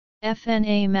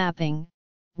FNA mapping,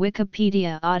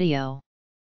 Wikipedia audio.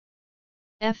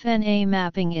 FNA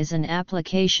mapping is an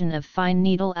application of fine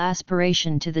needle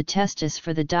aspiration to the testis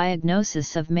for the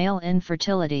diagnosis of male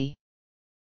infertility.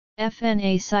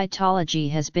 FNA cytology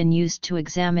has been used to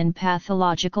examine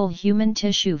pathological human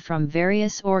tissue from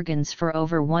various organs for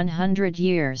over 100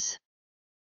 years.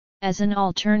 As an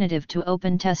alternative to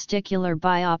open testicular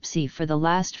biopsy for the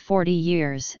last 40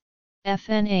 years,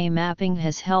 FNA mapping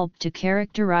has helped to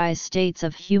characterize states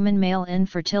of human male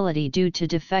infertility due to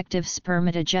defective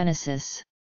spermatogenesis.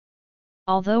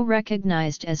 Although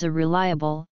recognized as a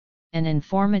reliable and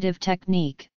informative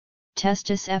technique,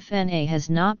 testis FNA has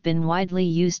not been widely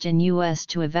used in U.S.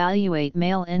 to evaluate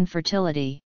male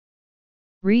infertility.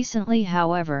 Recently,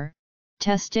 however,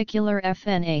 testicular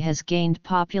FNA has gained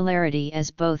popularity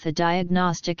as both a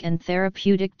diagnostic and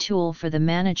therapeutic tool for the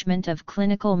management of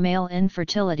clinical male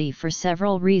infertility for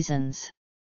several reasons.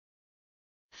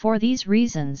 For these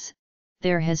reasons,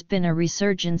 there has been a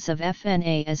resurgence of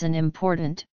FNA as an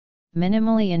important,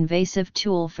 minimally invasive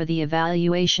tool for the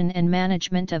evaluation and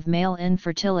management of male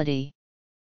infertility.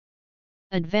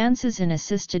 Advances in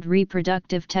assisted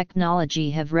reproductive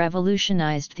technology have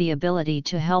revolutionized the ability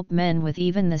to help men with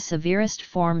even the severest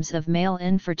forms of male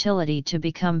infertility to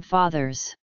become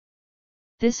fathers.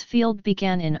 This field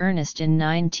began in earnest in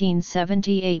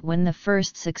 1978 when the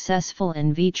first successful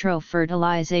in vitro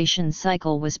fertilization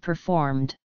cycle was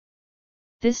performed.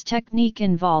 This technique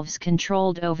involves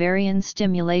controlled ovarian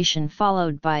stimulation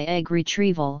followed by egg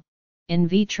retrieval, in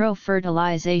vitro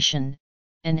fertilization,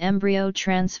 and embryo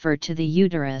transfer to the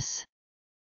uterus.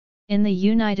 In the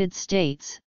United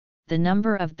States, the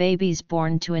number of babies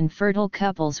born to infertile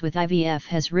couples with IVF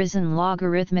has risen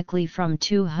logarithmically from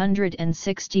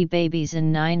 260 babies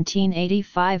in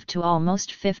 1985 to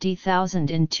almost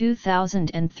 50,000 in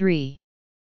 2003.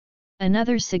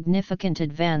 Another significant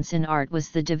advance in art was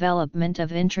the development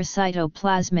of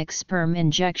intracytoplasmic sperm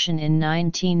injection in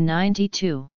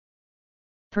 1992.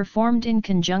 Performed in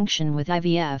conjunction with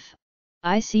IVF,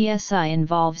 ICSI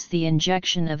involves the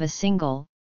injection of a single,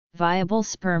 viable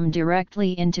sperm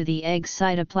directly into the egg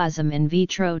cytoplasm in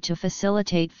vitro to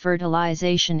facilitate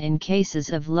fertilization in cases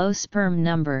of low sperm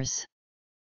numbers.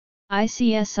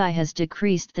 ICSI has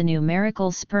decreased the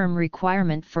numerical sperm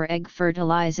requirement for egg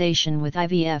fertilization with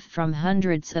IVF from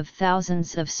hundreds of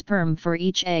thousands of sperm for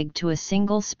each egg to a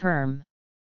single sperm.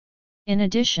 In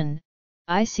addition,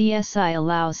 ICSI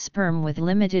allows sperm with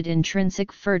limited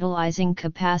intrinsic fertilizing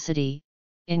capacity,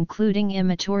 including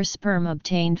immature sperm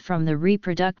obtained from the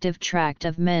reproductive tract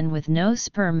of men with no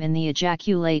sperm in the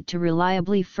ejaculate, to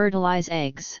reliably fertilize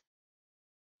eggs.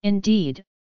 Indeed,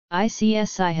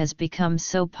 ICSI has become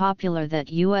so popular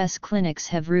that U.S. clinics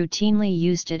have routinely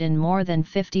used it in more than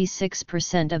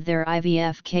 56% of their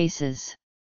IVF cases.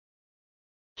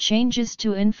 Changes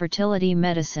to infertility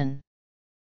medicine.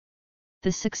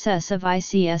 The success of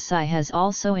ICSI has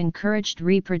also encouraged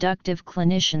reproductive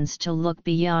clinicians to look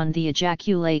beyond the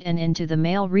ejaculate and into the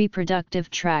male reproductive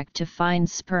tract to find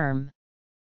sperm.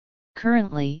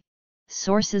 Currently,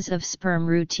 sources of sperm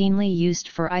routinely used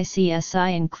for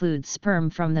ICSI include sperm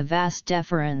from the vas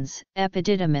deferens,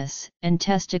 epididymis, and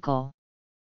testicle.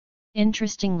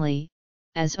 Interestingly,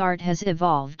 as art has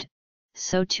evolved,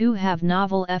 so too have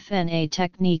novel FNA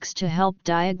techniques to help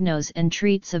diagnose and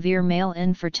treat severe male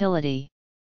infertility.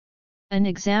 An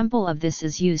example of this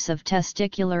is use of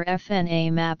testicular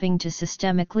FNA mapping to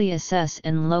systemically assess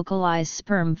and localize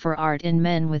sperm for ART in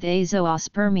men with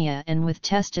azoospermia and with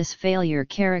testis failure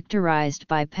characterized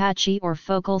by patchy or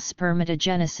focal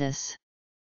spermatogenesis.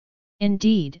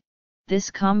 Indeed, this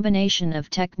combination of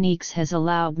techniques has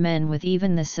allowed men with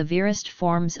even the severest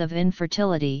forms of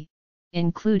infertility,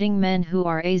 including men who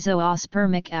are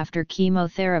azoospermic after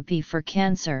chemotherapy for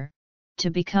cancer, to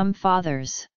become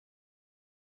fathers.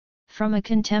 From a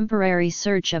contemporary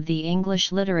search of the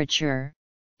English literature,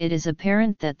 it is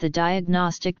apparent that the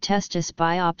diagnostic testis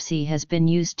biopsy has been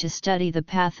used to study the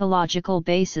pathological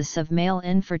basis of male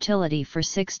infertility for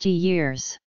 60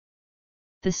 years.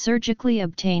 The surgically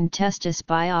obtained testis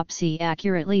biopsy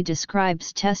accurately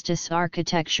describes testis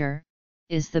architecture,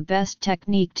 is the best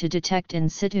technique to detect in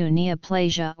situ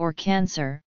neoplasia or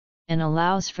cancer, and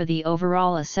allows for the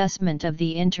overall assessment of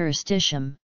the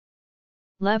interstitium.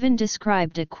 Levin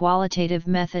described a qualitative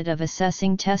method of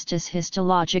assessing testis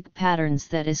histologic patterns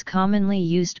that is commonly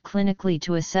used clinically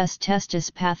to assess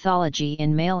testis pathology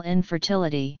in male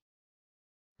infertility.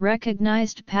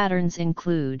 Recognized patterns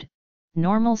include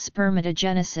normal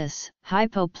spermatogenesis,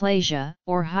 hypoplasia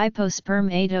or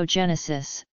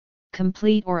hypospermatogenesis,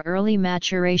 complete or early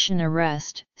maturation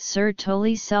arrest,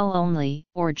 Sertoli cell only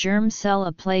or germ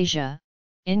cell aplasia,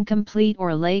 incomplete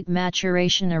or late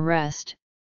maturation arrest,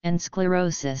 and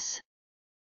sclerosis.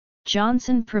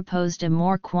 Johnson proposed a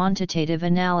more quantitative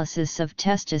analysis of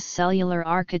testis cellular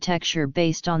architecture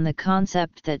based on the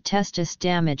concept that testis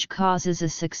damage causes a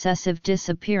successive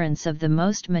disappearance of the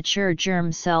most mature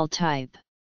germ cell type.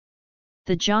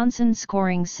 The Johnson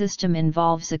scoring system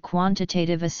involves a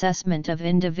quantitative assessment of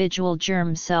individual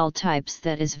germ cell types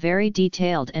that is very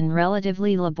detailed and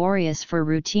relatively laborious for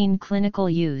routine clinical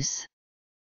use.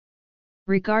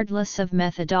 Regardless of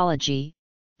methodology,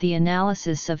 the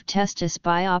analysis of testis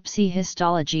biopsy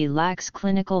histology lacks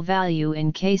clinical value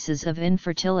in cases of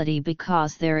infertility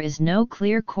because there is no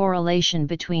clear correlation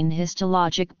between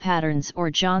histologic patterns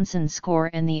or Johnson score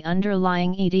and the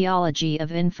underlying etiology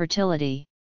of infertility.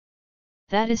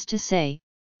 That is to say,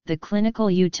 the clinical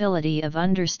utility of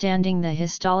understanding the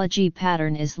histology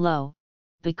pattern is low,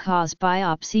 because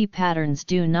biopsy patterns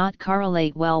do not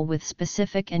correlate well with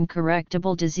specific and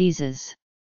correctable diseases.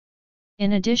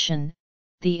 In addition,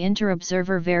 the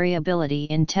inter-observer variability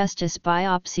in testis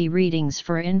biopsy readings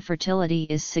for infertility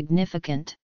is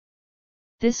significant.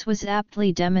 This was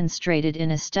aptly demonstrated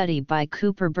in a study by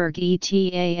Cooperberg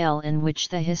et al. In which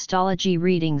the histology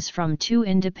readings from 2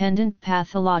 independent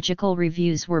pathological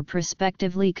reviews were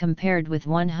prospectively compared with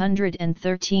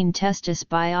 113 testis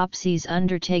biopsies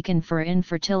undertaken for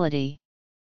infertility.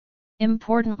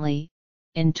 Importantly,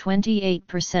 in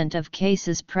 28% of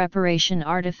cases preparation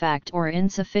artifact or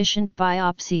insufficient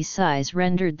biopsy size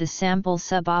rendered the sample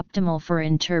suboptimal for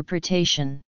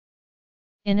interpretation.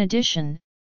 In addition,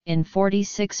 in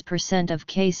 46% of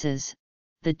cases,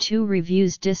 the 2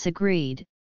 reviews disagreed,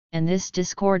 and this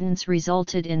discordance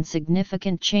resulted in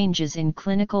significant changes in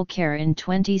clinical care in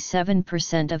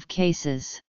 27% of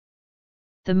cases.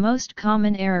 The most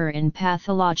common error in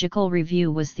pathological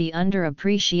review was the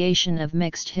underappreciation of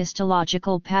mixed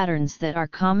histological patterns that are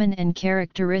common and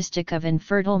characteristic of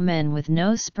infertile men with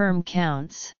no sperm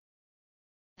counts.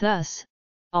 Thus,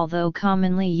 although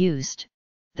commonly used,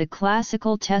 the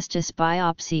classical testis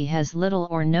biopsy has little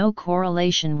or no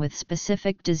correlation with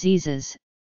specific diseases,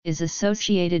 is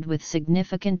associated with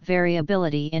significant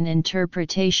variability in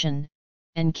interpretation,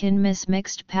 and can miss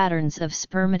mixed patterns of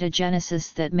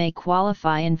spermatogenesis that may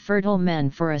qualify infertile men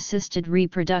for assisted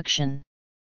reproduction.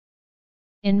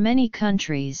 In many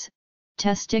countries,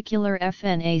 testicular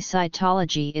FNA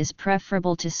cytology is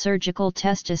preferable to surgical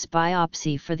testis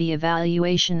biopsy for the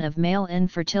evaluation of male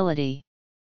infertility.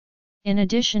 In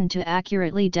addition to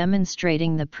accurately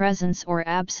demonstrating the presence or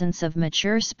absence of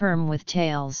mature sperm with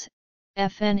tails,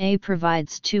 FNA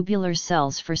provides tubular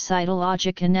cells for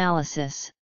cytologic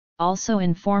analysis, also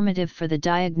informative for the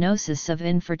diagnosis of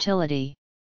infertility.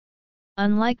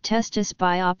 Unlike testis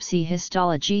biopsy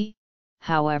histology,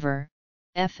 however,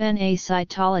 FNA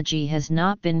cytology has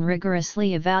not been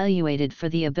rigorously evaluated for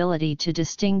the ability to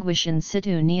distinguish in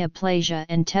situ neoplasia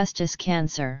and testis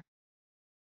cancer.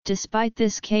 Despite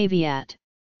this caveat,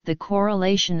 the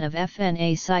correlation of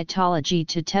FNA cytology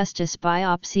to testis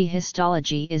biopsy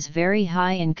histology is very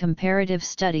high in comparative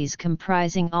studies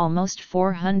comprising almost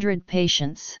 400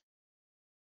 patients.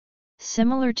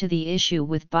 Similar to the issue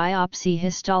with biopsy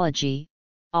histology,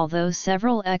 although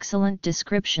several excellent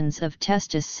descriptions of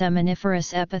testis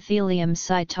seminiferous epithelium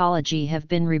cytology have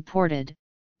been reported,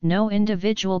 no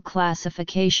individual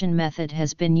classification method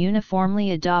has been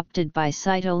uniformly adopted by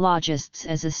cytologists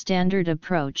as a standard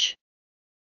approach.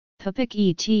 Pupic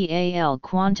et al.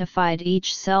 Quantified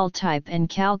each cell type and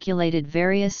calculated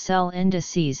various cell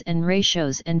indices and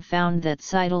ratios and found that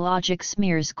cytologic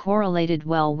smears correlated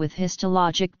well with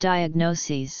histologic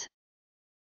diagnoses.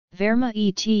 Verma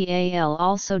et al.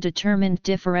 Also determined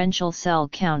differential cell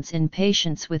counts in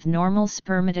patients with normal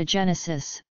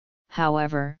spermatogenesis.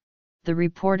 However, the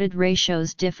reported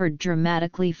ratios differed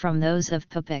dramatically from those of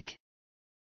Pupic.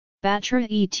 Batra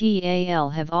et al.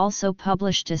 Have also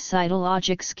published a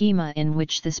cytologic schema in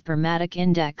which the spermatic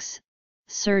index,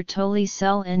 Sertoli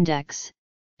cell index,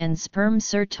 and sperm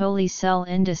Sertoli cell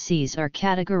indices are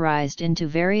categorized into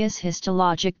various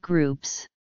histologic groups.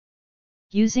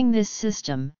 Using this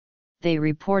system, they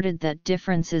reported that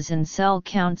differences in cell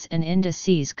counts and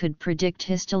indices could predict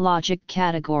histologic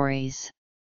categories.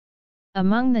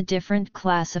 Among the different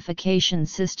classification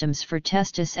systems for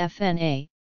testis FNA,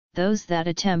 those that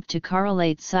attempt to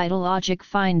correlate cytologic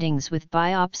findings with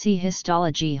biopsy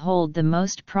histology hold the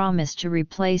most promise to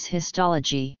replace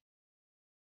histology.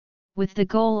 With the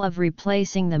goal of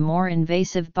replacing the more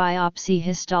invasive biopsy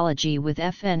histology with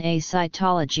FNA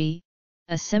cytology,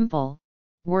 a simple,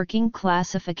 working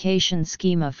classification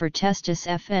schema for testis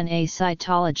FNA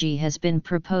cytology has been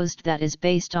proposed that is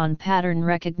based on pattern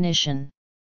recognition.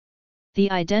 The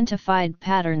identified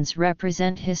patterns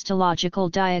represent histological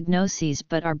diagnoses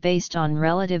but are based on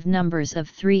relative numbers of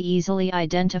 3 easily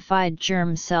identified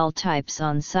germ cell types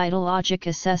on cytologic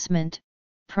assessment: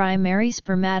 primary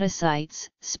spermatocytes,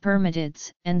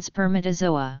 spermatids, and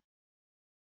spermatozoa.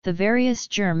 The various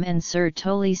germ and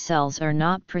Sertoli cells are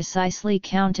not precisely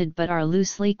counted but are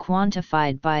loosely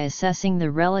quantified by assessing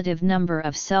the relative number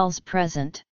of cells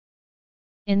present.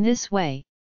 In this way,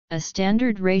 a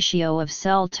standard ratio of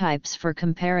cell types for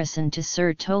comparison to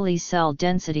Sertoli cell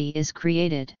density is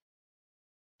created.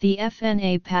 The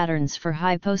FNA patterns for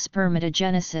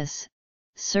hypospermatogenesis,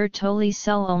 Sertoli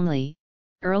cell only,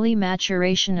 early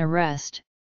maturation arrest,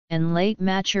 and late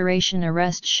maturation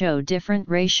arrest show different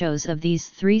ratios of these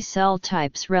 3 cell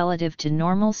types relative to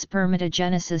normal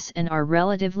spermatogenesis and are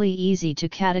relatively easy to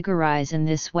categorize in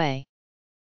this way.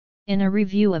 In a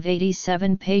review of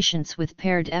 87 patients with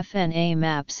paired FNA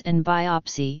maps and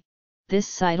biopsy, this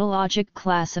cytologic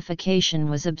classification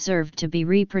was observed to be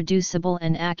reproducible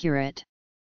and accurate.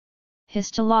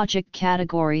 Histologic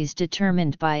categories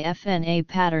determined by FNA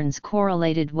patterns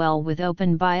correlated well with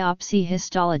open biopsy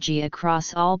histology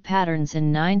across all patterns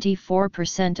in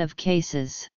 94% of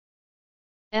cases.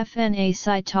 FNA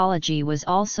cytology was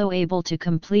also able to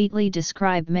completely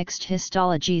describe mixed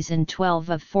histologies in 12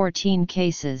 of 14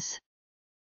 cases.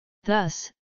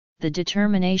 Thus, the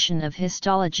determination of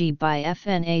histology by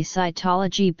FNA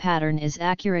cytology pattern is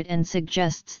accurate and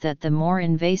suggests that the more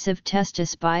invasive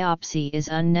testis biopsy is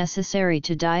unnecessary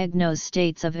to diagnose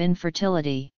states of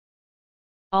infertility.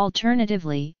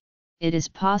 Alternatively, it is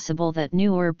possible that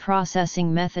newer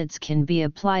processing methods can be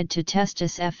applied to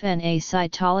testis FNA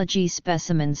cytology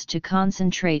specimens to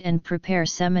concentrate and prepare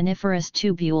seminiferous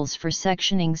tubules for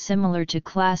sectioning similar to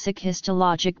classic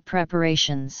histologic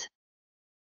preparations.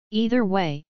 Either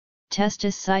way,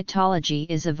 testis cytology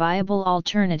is a viable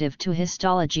alternative to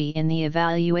histology in the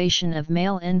evaluation of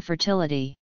male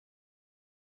infertility.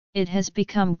 It has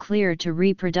become clear to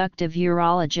reproductive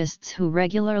urologists who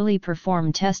regularly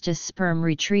perform testis sperm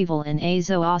retrieval in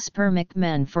azoospermic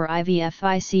men for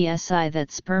IVF-ICSI that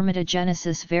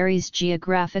spermatogenesis varies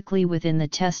geographically within the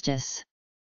testis.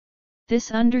 This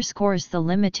underscores the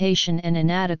limitation and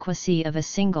inadequacy of a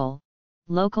single,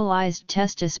 localized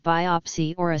testis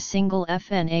biopsy or a single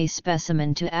FNA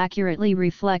specimen to accurately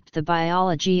reflect the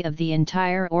biology of the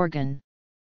entire organ.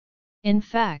 In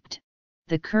fact,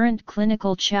 the current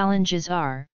clinical challenges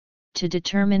are, to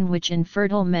determine which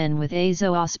infertile men with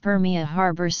azoospermia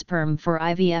harbor sperm for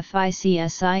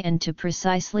IVF-ICSI and to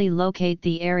precisely locate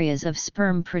the areas of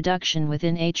sperm production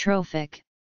within atrophic,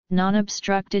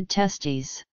 non-obstructed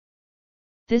testes.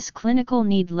 This clinical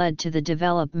need led to the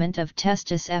development of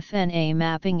testis FNA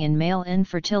mapping in male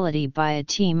infertility by a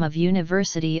team of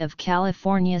University of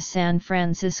California San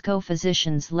Francisco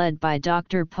physicians led by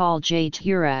Dr. Paul J.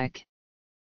 Turek.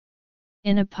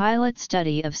 In a pilot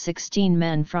study of 16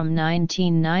 men from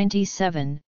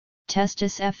 1997,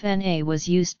 testis FNA was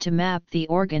used to map the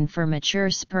organ for mature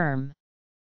sperm.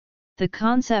 The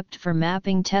concept for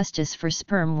mapping testis for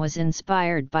sperm was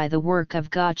inspired by the work of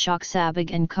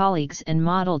Gottschalk-Sabag and colleagues and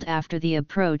modeled after the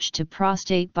approach to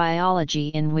prostate biology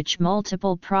in which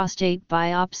multiple prostate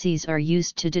biopsies are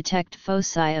used to detect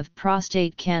foci of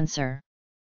prostate cancer.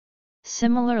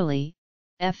 Similarly,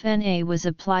 FNA was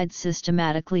applied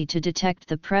systematically to detect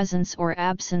the presence or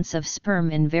absence of sperm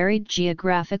in varied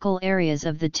geographical areas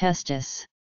of the testis.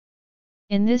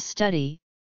 In this study,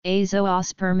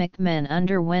 azoospermic men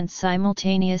underwent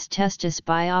simultaneous testis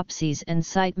biopsies and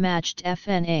site-matched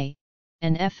FNA,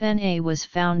 and FNA was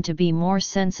found to be more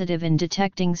sensitive in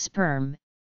detecting sperm,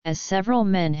 as several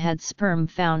men had sperm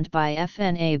found by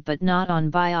FNA but not on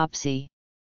biopsy.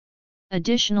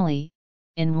 Additionally,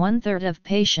 in 1/3 of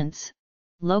patients,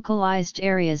 localized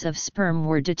areas of sperm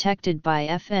were detected by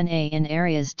FNA in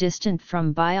areas distant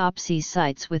from biopsy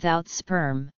sites without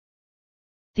sperm.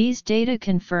 These data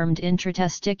confirmed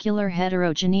intratesticular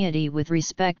heterogeneity with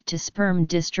respect to sperm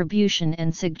distribution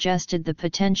and suggested the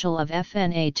potential of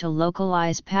FNA to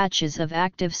localize patches of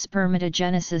active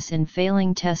spermatogenesis in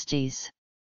failing testes.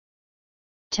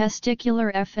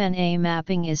 Testicular FNA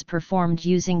mapping is performed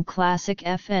using classic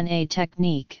FNA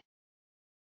technique.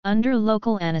 Under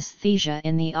local anesthesia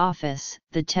in the office,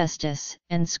 the testis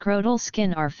and scrotal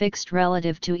skin are fixed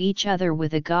relative to each other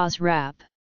with a gauze wrap.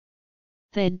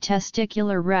 The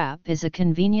testicular wrap is a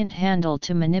convenient handle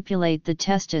to manipulate the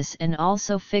testis and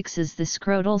also fixes the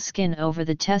scrotal skin over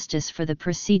the testis for the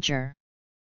procedure.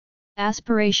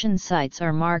 Aspiration sites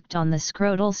are marked on the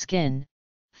scrotal skin,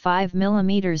 5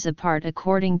 mm apart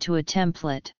according to a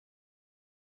template.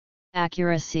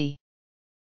 Accuracy.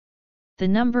 The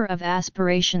number of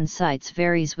aspiration sites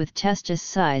varies with testis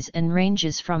size and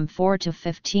ranges from 4 to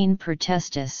 15 per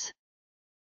testis.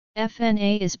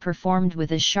 FNA is performed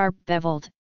with a sharp beveled,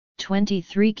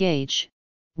 23-gauge,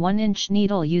 1-inch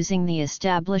needle using the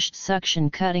established suction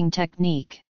cutting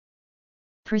technique.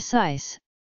 Precise,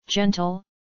 gentle,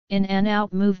 in and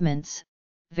out movements,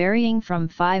 varying from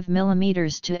 5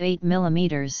 mm to 8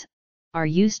 mm, are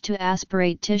used to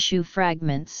aspirate tissue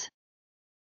fragments.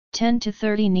 10 to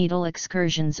 30 needle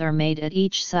excursions are made at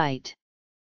each site.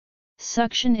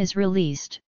 Suction is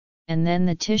released, and then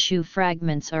the tissue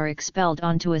fragments are expelled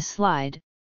onto a slide,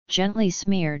 gently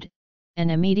smeared,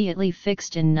 and immediately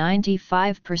fixed in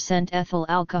 95% ethyl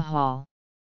alcohol.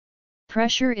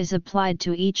 Pressure is applied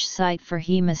to each site for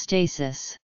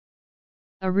hemostasis.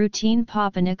 A routine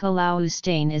Papanicolaou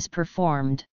stain is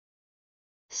performed.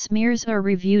 Smears are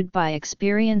reviewed by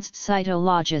experienced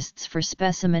cytologists for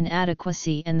specimen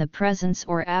adequacy and the presence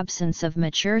or absence of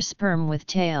mature sperm with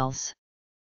tails.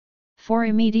 For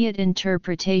immediate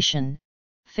interpretation,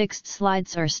 fixed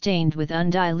slides are stained with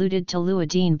undiluted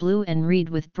toluidine blue and read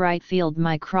with bright field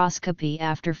microscopy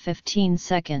after 15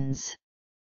 seconds.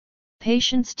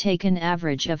 Patients take an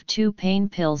average of 2 pain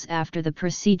pills after the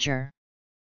procedure.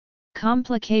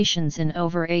 Complications in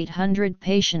over 800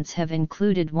 patients have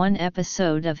included 1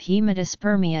 episode of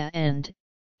hematospermia and,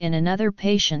 in another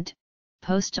patient,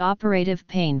 post-operative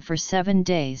pain for 7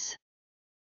 days.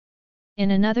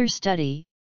 In another study,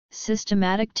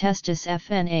 systematic testis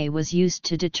FNA was used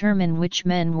to determine which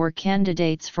men were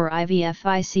candidates for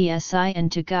IVF-ICSI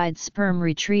and to guide sperm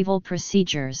retrieval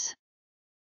procedures.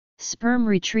 Sperm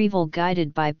retrieval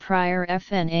guided by prior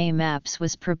FNA maps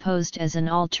was proposed as an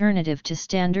alternative to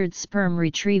standard sperm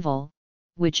retrieval,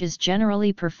 which is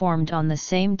generally performed on the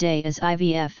same day as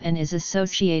IVF and is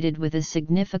associated with a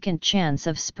significant chance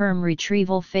of sperm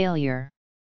retrieval failure.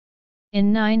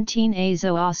 In 19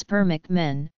 azoospermic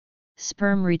men,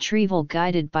 sperm retrieval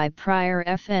guided by prior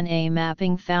FNA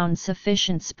mapping found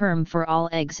sufficient sperm for all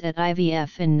eggs at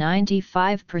IVF in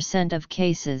 95% of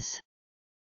cases.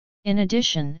 In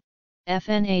addition,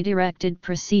 FNA-directed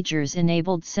procedures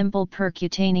enabled simple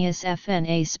percutaneous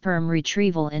FNA sperm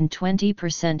retrieval in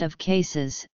 20% of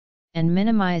cases, and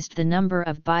minimized the number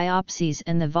of biopsies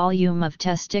and the volume of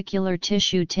testicular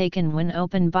tissue taken when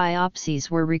open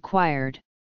biopsies were required.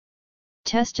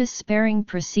 Testis-sparing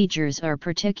procedures are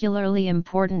particularly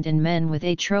important in men with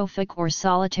atrophic or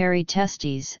solitary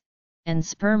testes, and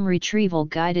sperm retrieval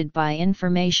guided by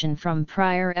information from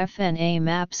prior FNA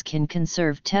maps can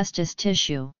conserve testis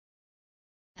tissue.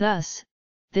 Thus,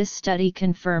 this study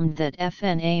confirmed that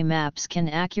FNA maps can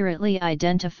accurately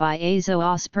identify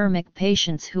azoospermic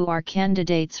patients who are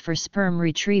candidates for sperm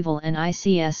retrieval and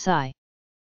ICSI.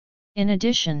 In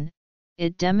addition,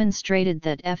 it demonstrated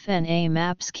that FNA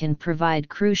maps can provide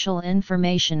crucial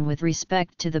information with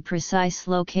respect to the precise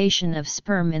location of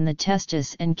sperm in the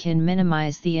testis and can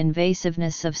minimize the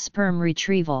invasiveness of sperm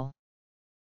retrieval.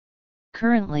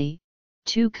 Currently,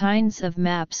 2 kinds of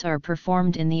maps are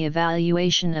performed in the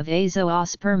evaluation of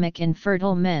azoospermic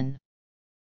infertile men.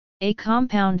 A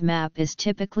compound map is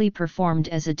typically performed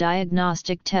as a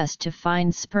diagnostic test to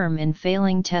find sperm in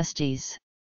failing testes.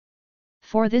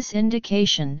 For this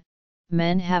indication,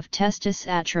 men have testis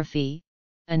atrophy,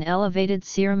 an elevated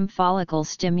serum follicle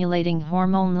stimulating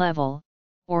hormone level,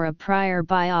 or a prior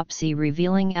biopsy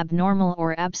revealing abnormal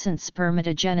or absent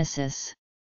spermatogenesis.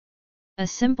 A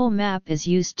simple map is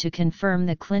used to confirm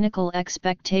the clinical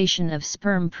expectation of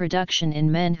sperm production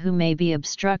in men who may be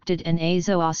obstructed and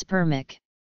azoospermic.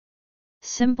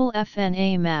 Simple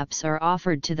FNA maps are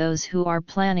offered to those who are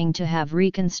planning to have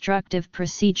reconstructive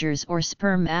procedures or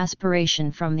sperm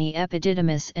aspiration from the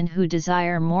epididymis and who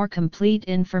desire more complete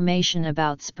information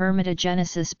about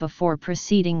spermatogenesis before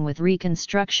proceeding with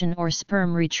reconstruction or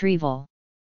sperm retrieval.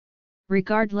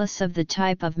 Regardless of the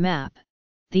type of map,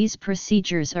 these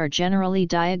procedures are generally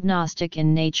diagnostic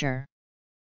in nature.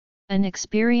 An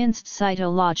experienced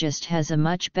cytologist has a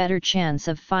much better chance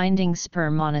of finding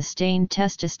sperm on a stained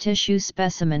testis tissue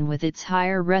specimen with its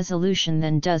higher resolution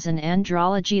than does an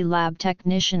andrology lab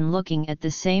technician looking at the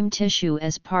same tissue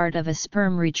as part of a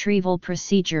sperm retrieval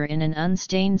procedure in an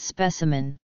unstained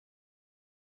specimen.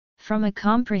 From a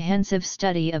comprehensive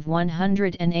study of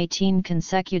 118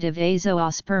 consecutive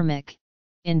azoospermic,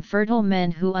 infertile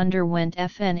men who underwent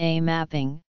FNA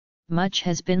mapping, much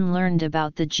has been learned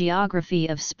about the geography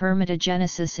of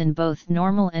spermatogenesis in both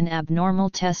normal and abnormal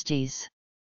testes.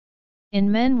 In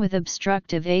men with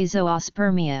obstructive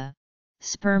azoospermia,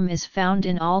 sperm is found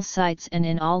in all sites and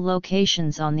in all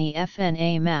locations on the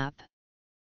FNA map.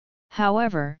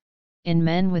 However, in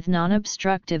men with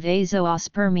non-obstructive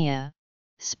azoospermia,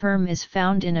 sperm is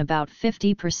found in about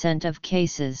 50% of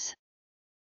cases.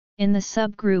 In the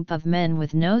subgroup of men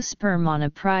with no sperm on a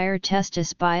prior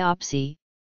testis biopsy,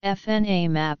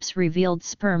 FNA maps revealed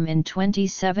sperm in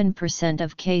 27%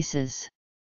 of cases.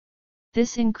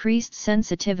 This increased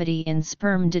sensitivity in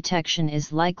sperm detection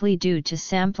is likely due to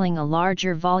sampling a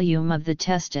larger volume of the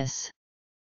testis.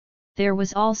 There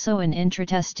was also an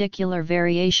intratesticular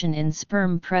variation in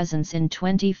sperm presence in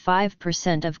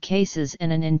 25% of cases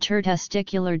and an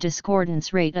intertesticular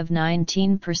discordance rate of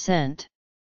 19%.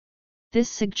 This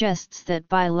suggests that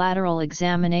bilateral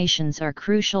examinations are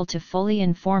crucial to fully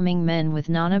informing men with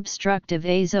non-obstructive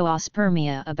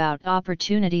azoospermia about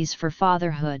opportunities for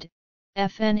fatherhood.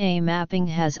 FNA mapping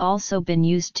has also been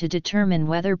used to determine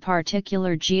whether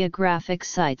particular geographic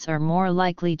sites are more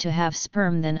likely to have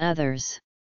sperm than others.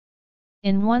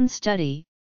 In one study,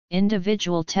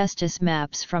 individual testis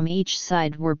maps from each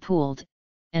side were pooled,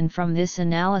 and from this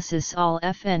analysis all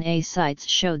FNA sites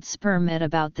showed sperm at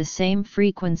about the same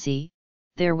frequency.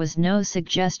 There was no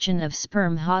suggestion of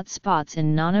sperm hotspots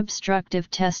in non-obstructive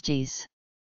testes.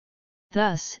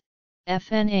 Thus,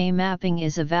 FNA mapping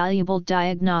is a valuable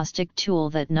diagnostic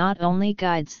tool that not only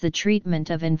guides the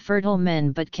treatment of infertile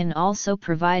men but can also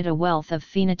provide a wealth of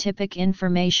phenotypic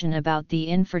information about the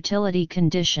infertility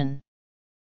condition.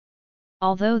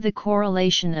 Although the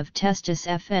correlation of testis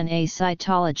FNA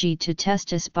cytology to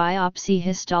testis biopsy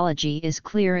histology is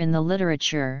clear in the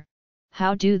literature,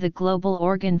 how do the global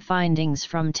organ findings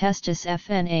from testis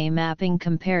FNA mapping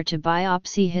compare to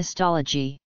biopsy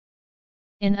histology?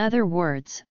 In other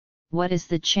words, what is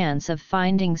the chance of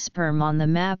finding sperm on the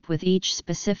map with each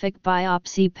specific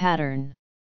biopsy pattern?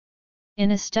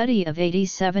 In a study of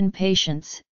 87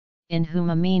 patients, in whom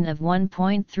a mean of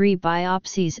 1.3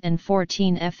 biopsies and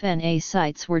 14 FNA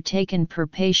sites were taken per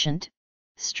patient,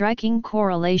 striking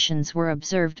correlations were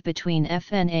observed between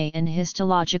FNA and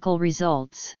histological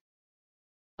results.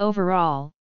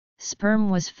 Overall, sperm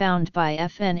was found by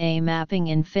FNA mapping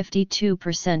in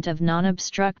 52% of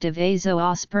non-obstructive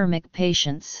azoospermic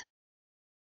patients.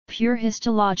 Pure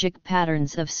histologic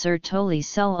patterns of Sertoli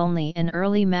cell only and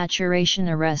early maturation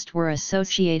arrest were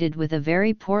associated with a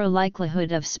very poor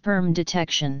likelihood of sperm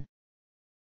detection.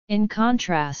 In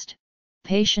contrast,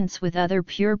 patients with other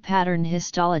pure pattern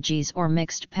histologies or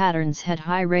mixed patterns had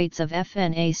high rates of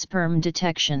FNA sperm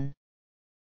detection.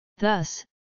 Thus,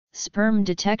 sperm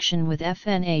detection with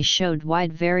FNA showed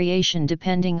wide variation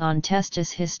depending on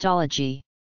testis histology.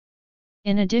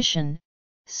 In addition,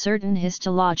 certain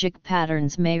histologic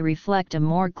patterns may reflect a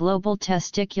more global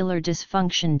testicular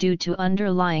dysfunction due to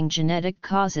underlying genetic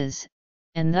causes,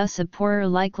 and thus a poorer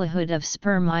likelihood of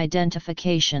sperm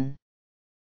identification.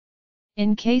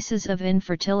 In cases of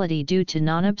infertility due to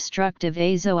non-obstructive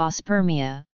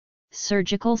azoospermia,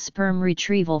 surgical sperm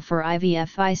retrieval for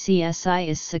IVF-ICSI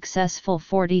is successful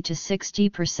 40 to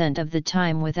 60% of the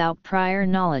time without prior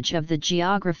knowledge of the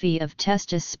geography of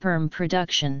testis sperm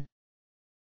production.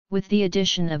 With the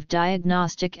addition of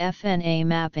diagnostic FNA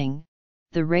mapping,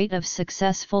 the rate of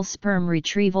successful sperm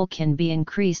retrieval can be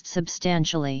increased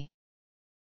substantially.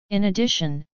 In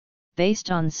addition, based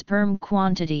on sperm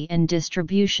quantity and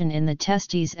distribution in the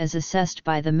testes as assessed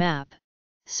by the map,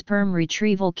 sperm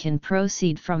retrieval can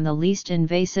proceed from the least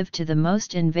invasive to the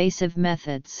most invasive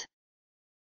methods.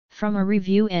 From a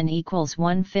review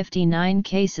N=159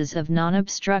 cases of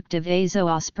non-obstructive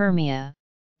azoospermia,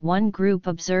 one group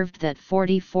observed that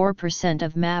 44%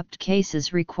 of mapped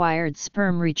cases required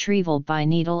sperm retrieval by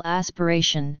needle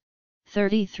aspiration,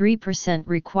 33%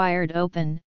 required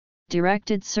open,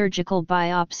 directed surgical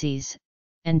biopsies,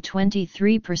 and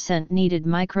 23% needed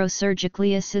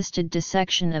microsurgically assisted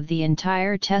dissection of the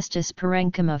entire testis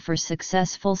parenchyma for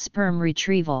successful sperm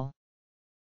retrieval.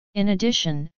 In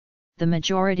addition, the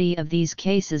majority of these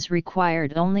cases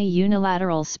required only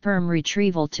unilateral sperm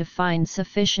retrieval to find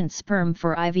sufficient sperm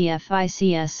for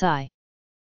IVF-ICSI.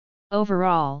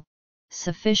 Overall,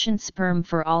 sufficient sperm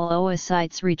for all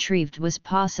oocytes retrieved was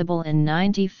possible in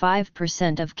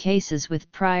 95% of cases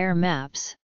with prior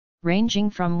maps,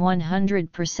 ranging from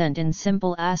 100% in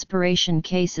simple aspiration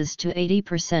cases to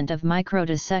 80% of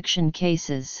microdissection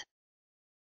cases.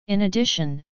 In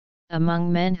addition,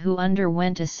 among men who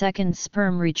underwent a second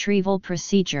sperm retrieval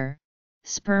procedure,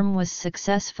 sperm was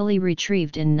successfully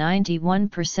retrieved in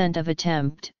 91% of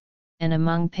attempt, and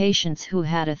among patients who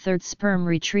had a third sperm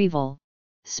retrieval,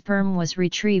 sperm was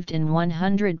retrieved in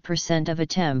 100% of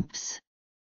attempts.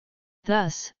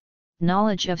 Thus,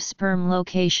 knowledge of sperm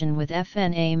location with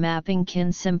FNA mapping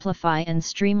can simplify and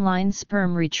streamline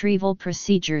sperm retrieval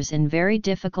procedures in very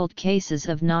difficult cases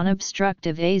of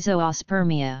non-obstructive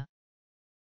azoospermia.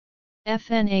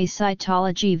 FNA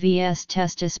cytology vs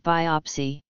testis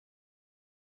biopsy.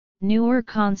 Newer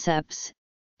concepts,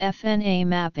 FNA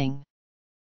mapping.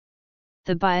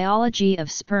 The biology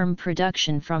of sperm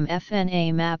production from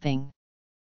FNA mapping.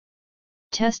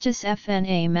 Testis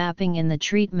FNA mapping in the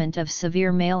treatment of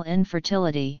severe male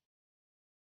infertility.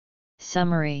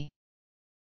 Summary.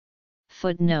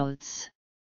 Footnotes.